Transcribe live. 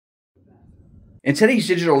In today's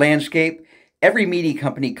digital landscape, every media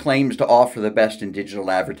company claims to offer the best in digital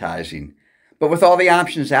advertising. But with all the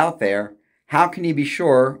options out there, how can you be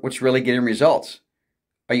sure what's really getting results?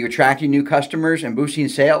 Are you attracting new customers and boosting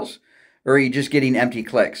sales? Or are you just getting empty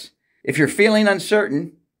clicks? If you're feeling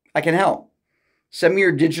uncertain, I can help. Send me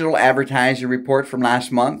your digital advertising report from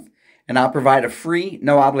last month, and I'll provide a free,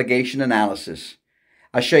 no obligation analysis.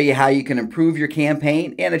 I'll show you how you can improve your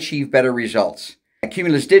campaign and achieve better results. At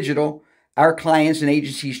Cumulus Digital, our clients and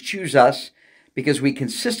agencies choose us because we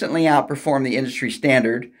consistently outperform the industry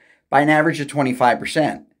standard by an average of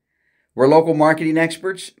 25%. We're local marketing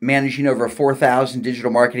experts managing over 4,000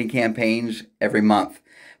 digital marketing campaigns every month,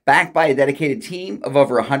 backed by a dedicated team of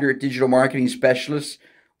over 100 digital marketing specialists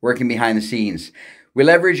working behind the scenes. We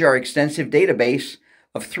leverage our extensive database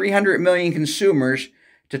of 300 million consumers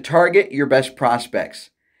to target your best prospects.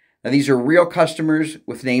 Now, these are real customers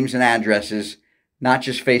with names and addresses, not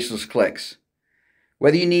just faceless clicks.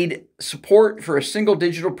 Whether you need support for a single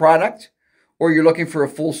digital product or you're looking for a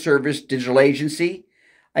full-service digital agency,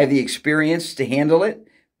 I have the experience to handle it,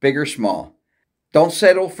 big or small. Don't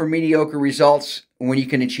settle for mediocre results when you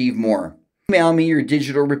can achieve more. Email me your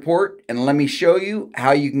digital report and let me show you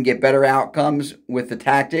how you can get better outcomes with the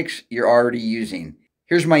tactics you're already using.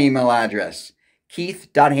 Here's my email address,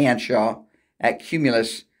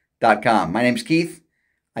 keith.hanshaw@cumulus.com. My name's Keith.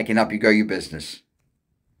 I can help you grow your business.